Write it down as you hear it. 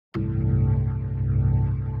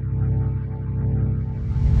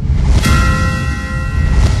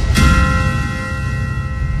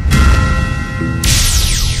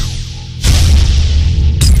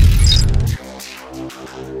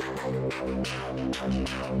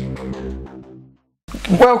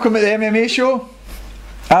Welcome to the MMA show.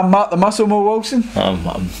 I'm Mark the Muscle Mo Wilson.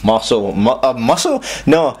 Muscle?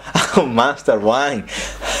 No, I'm Master Wang.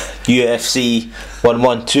 UFC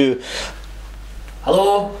 112.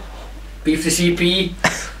 Hello, Beef the CP.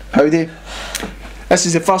 Howdy. This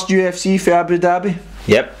is the first UFC for Abu Dhabi.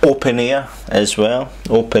 Yep, open air as well.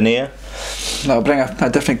 Open air. That'll bring a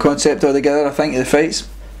different concept altogether, I think, to the fights.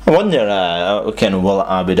 I wonder, will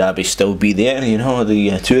Abu Dhabi still be there? You know,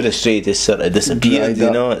 the tourist rate has sort of disappeared. You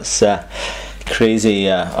know, it's crazy.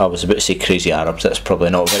 I was about to say crazy Arabs. That's probably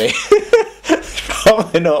not very.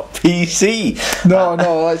 Probably not PC. No,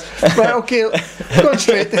 right. Okay, going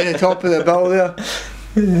straight to the top of the bill there.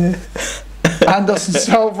 Anderson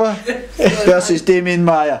Silva versus Damian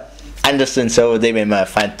Maia. Anderson Silva, Damian Maia,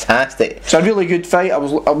 fantastic. It's a really good fight. I'm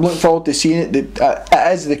looking forward to seeing it.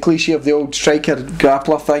 It is the cliche of the old striker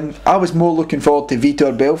grappler thing. I was more looking forward to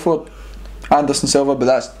Vitor Belfort, Anderson Silva, but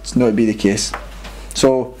that's not to be the case.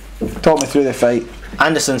 So, talk me through the fight.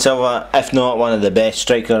 Anderson Silva, if not one of the best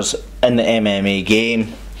strikers in the MMA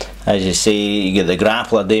game. As you say, you get the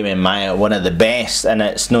grappler Damian Maia, one of the best, and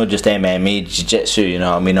it's not just MMA, jiu-jitsu, you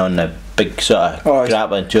know what I mean, on the big sort of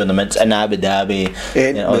grappling tournaments in Abu Dhabi,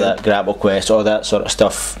 you know, all that Grapple Quest, all that sort of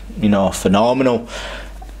stuff, you know, phenomenal.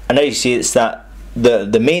 And as you see, it's that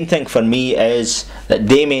the main thing for me is that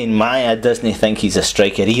Damian Maia doesn't think he's a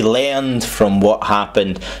striker. He learned from what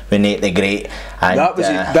happened with Nate the Great, and that was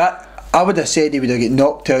that. I would have said he would have got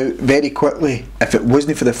knocked out very quickly if it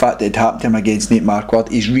wasn't for the fact that it happened to him against Nate Marquardt.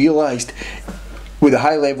 He's realised with the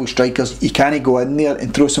high level strikers, you can't go in there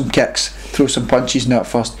and throw some kicks, throw some punches in at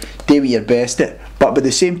first, do what your best at. But by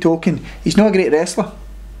the same token, he's not a great wrestler.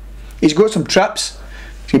 He's got some trips.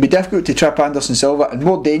 It's going to be difficult to trip Anderson Silva, and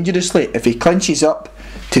more dangerously, if he clinches up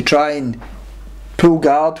to try and pull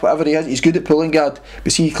guard, whatever he is, he's good at pulling guard.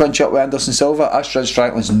 But see, you clinch up with Anderson Silva, as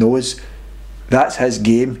Strickland knows, that's his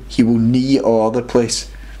game. He will knee all other place.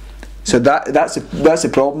 So that's a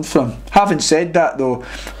problem for him. Having said that, though,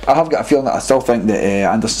 I have got a feeling that I still think that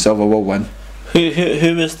Anderson Silva will win.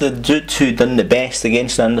 Who was the dude who done the best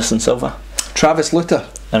against Anderson Silva? Travis Lutter.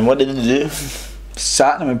 And what did he do?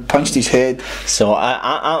 Sat him and punched his head. So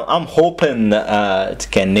I'm hoping that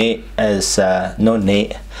Nate is not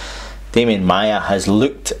Nate. Damian Maia has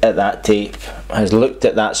looked at that tape, has looked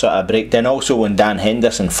at that sort of breakdown. Also, when Dan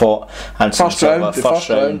Henderson fought Anderson Silva, first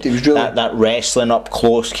round, he was really that wrestling up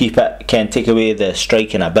close, keep it, can take away the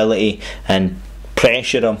striking ability and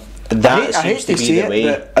pressure him. That I hate seems to be say the way.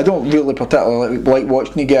 But I don't really particularly like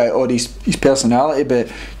watching the guy or his personality, but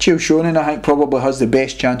Chael Sonnen, I think, probably has the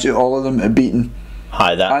best chance of all of them at beating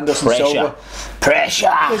That Anderson pressure. Silva. Pressure!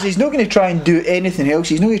 Because he's not going to try and do anything else.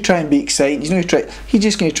 He's not going to try and be exciting. He's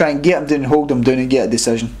just going to try and get him down, hold him down, and get a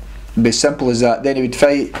decision. It'd be as simple as that. Then he would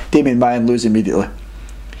fight Damian Maia and lose immediately.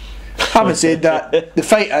 Having said that, the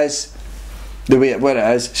fight is the way it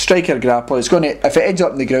is. Striker grappler. It's going to, if it ends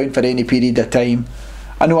up on the ground for any period of time.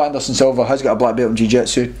 I know Anderson Silva has got a black belt in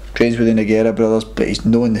jiu-jitsu, trains with the Nogueira brothers, but he's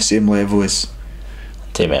not on the same level as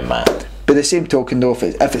Damian Maia. By the same token, though, if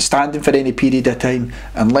it's standing for any period of time,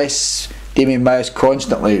 unless Damian Maia's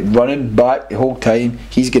constantly running back the whole time,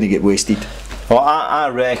 he's going to get wasted. Well, I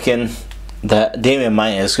reckon that Damian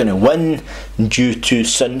Maia is going to win due to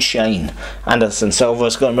sunshine. Anderson Silva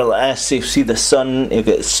is going to be like this. You see the sun, you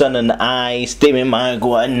get sun in the eyes. Damian Maia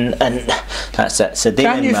go in, and that's it. So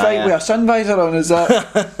Damian Can you Maia, fight with a sun visor on? Is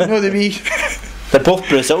that you know the wee? They're both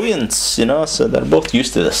Brazilians, you know, so they're both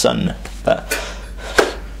used to the sun. But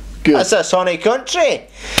good. That's a sunny country.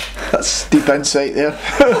 That's deep insight there.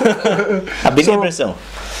 I've been in Brazil.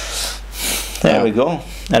 There we go,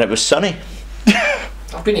 and it was sunny.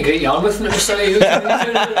 I've been to Great Yarmouth and it was sunny.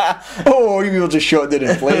 Oh, you were just shot there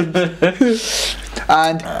in flames.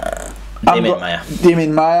 And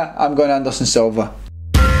Damian Maia. I'm going Anderson Silva.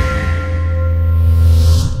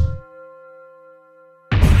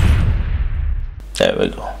 There we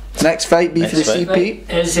go. Next fight, Beef for the CP.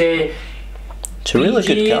 Is It's a really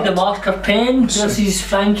good card. the Marker Penn versus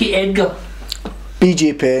Frankie Edgar.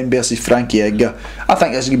 BJ Penn versus Frankie Edgar. I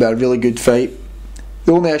think this is going to be a really good fight.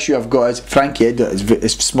 The only issue I've got is Frankie Edgar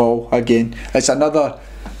is small again. It's another,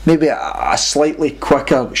 maybe a slightly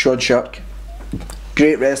quicker Sean Shark.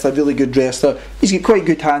 Great wrestler, really good wrestler. He's got quite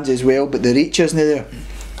good hands as well, but the reach isn't there.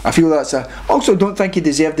 I feel that's a. Also, don't think he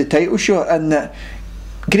deserved the title shot, and that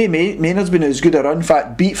Gray Maynard's been as good a run. In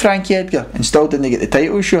fact, beat Frankie Edgar and still didn't get the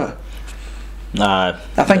title shot. I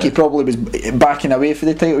think he probably was backing away for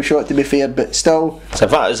the title shot, to be fair, but still. It's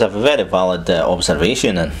a very valid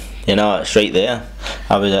observation, and you know, it's right there.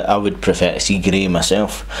 I would prefer to see Gray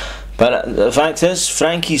myself, but the fact is,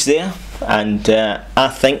 Frankie's there. and I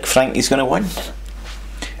think Frankie's going to win.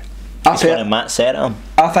 He's going to Matt Serra him.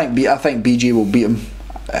 I think BJ will beat him.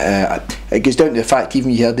 It goes down to the fact,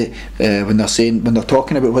 even you heard it when they're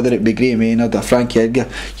talking about whether it be Graham Maynard or Frankie Edgar.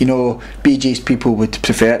 You know, BJ's people would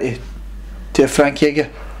prefer to Frankie Edgar.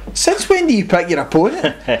 Since when do you pick your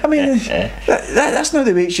opponent? I mean, that's not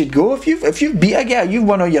the way it should go. If you've beat a guy, you've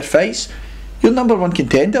won all your fights, you're number one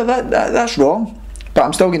contender. That's wrong. But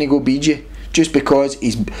I'm still going to go BJ just because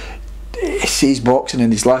his boxing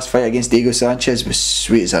in his last fight against Diego Sanchez was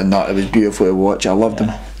sweet as a nut. It was beautiful to watch. I loved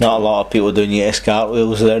him. Not a lot of people doing US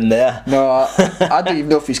cartwheels down there. No, I don't even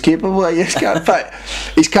know if he's capable of US cartwheels. In fact,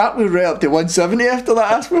 his cartwheel right up to 170 after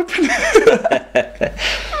that ass whooping.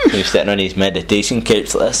 He's sitting on his meditation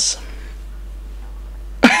couch like this.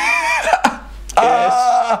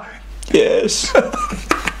 Yes.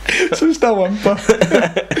 So still one for.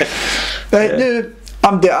 Right, no,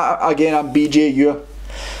 I'm BJ. You.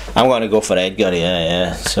 I'm going to go for Edgar,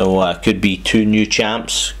 yeah. So could be two new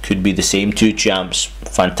champs, could be the same two champs.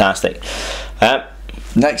 Fantastic.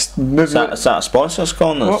 Next movement. Is that a sponsors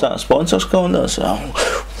calling us? Is that a sponsors calling us?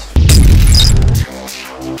 Oh.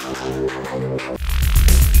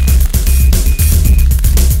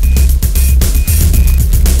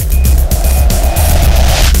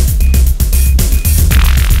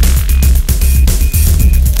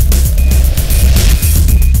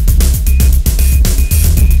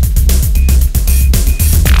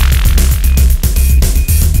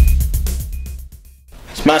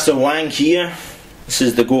 Master Wang here. This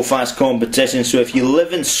is the Go Fast competition, so if you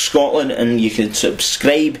live in Scotland and you can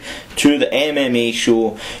subscribe to the MMA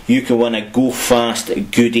show, you can win a Go Fast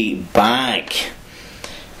goodie bag.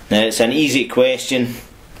 Now it's an easy question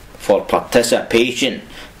for participation.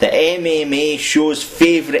 The MMA show's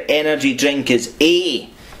favourite energy drink is A,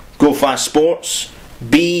 Go Fast Sports,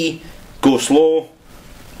 B, Go Slow,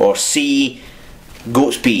 or C,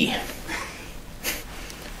 Goat's Pee.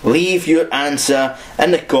 Leave your answer in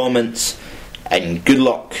the comments, and good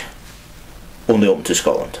luck. Only open to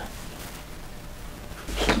Scotland.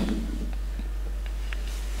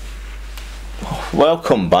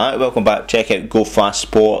 Welcome back. Check out Go Fast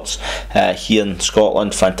Sports here in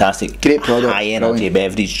Scotland. Fantastic, great product, high energy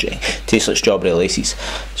beverage drink. Tastes like strawberry laces.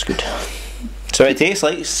 It's good. So it tastes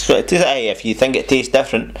like. Hey, if you think it tastes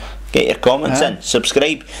different, get your comments in.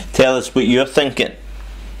 Subscribe. Tell us what you're thinking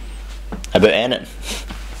about anything.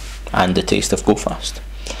 And the taste of Go Fast.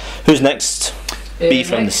 Who's next? B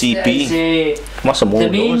from the CP. What's a more the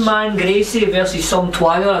main man Gracie versus some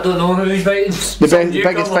twagger. I don't know who's fighting. The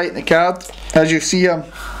biggest fight in the card. As you see, I'm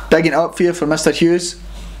bigging it up for you for Mr. Hughes.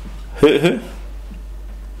 Who?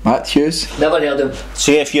 Matt Hughes. Never heard him.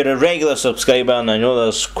 So if you're a regular subscriber, and I know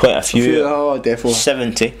there's quite a few, oh definitely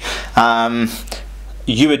 70,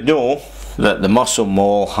 you would know that the Muscle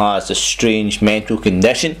Mall has a strange mental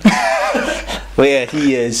condition where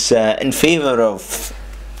he is in favour of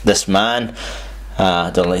this man. I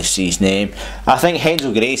don't like to see his name. I think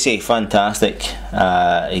Henzo Gracie, fantastic.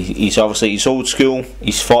 He's old school.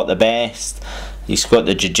 He's fought the best. He's got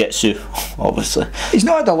the jiu-jitsu, obviously. He's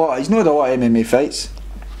not had a lot of MMA fights.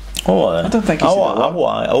 I don't think he's had a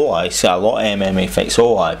lot. I see a lot of MMA fights.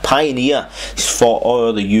 Pioneer. He's fought all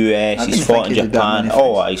over the US. He's fought in Japan.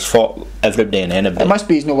 He's fought everybody and anybody. It must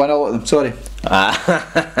be he's not won a lot of them. Sorry.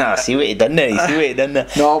 I see what he done there.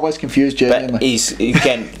 No, I was confused genuinely. But he's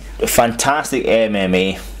again fantastic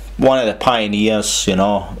MMA. One of the pioneers. You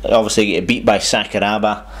know, obviously get beat by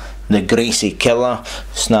Sakuraba. The Gracie killer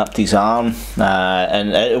snapped his arm,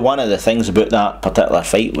 and one of the things about that particular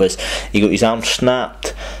fight was he got his arm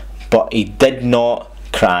snapped, but he did not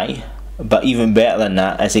cry. But even better than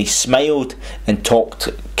that, as he smiled and talked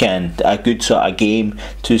a good sort of game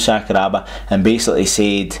to Sakuraba, and basically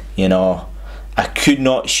said, you know, I could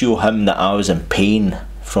not show him that I was in pain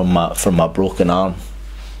from my broken arm.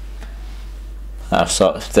 I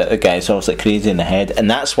thought that the guy's obviously crazy in the head, and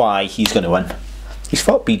that's why he's going to win. He's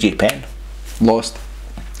fought BJ Penn. Lost.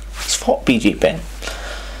 He's fought BJ Penn.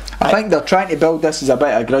 I think they're trying to build this as a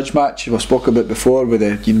bit of a grudge match we spoke about before, with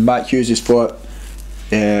Matt Hughes has fought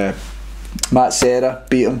Matt Serra,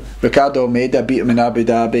 beat him. Ricardo Almeida beat him in Abu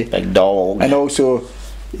Dhabi. Big dog. And also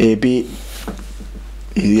he beat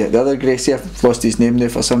the other Gracie. I've lost his name now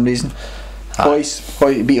for some reason.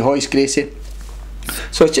 He beat Hoyce Gracie.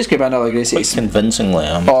 So it's just going to be another Gracie. Quite convincingly.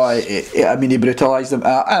 I mean, he brutalised him.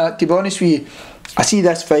 To be honest with you, I see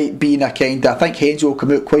this fight being I think Henzo will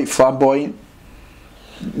come out quite flamboyant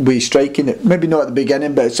with striking. Maybe not at the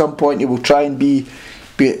beginning, but at some point he will try and be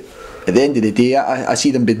at the end of the day, I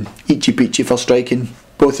see them being eachy peachy for striking.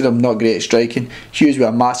 Both of them not great at striking. Hughes with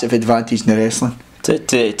a massive advantage in the wrestling.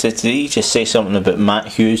 Did he just say something about Matt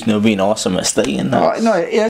Hughes not being awesome at styling? No,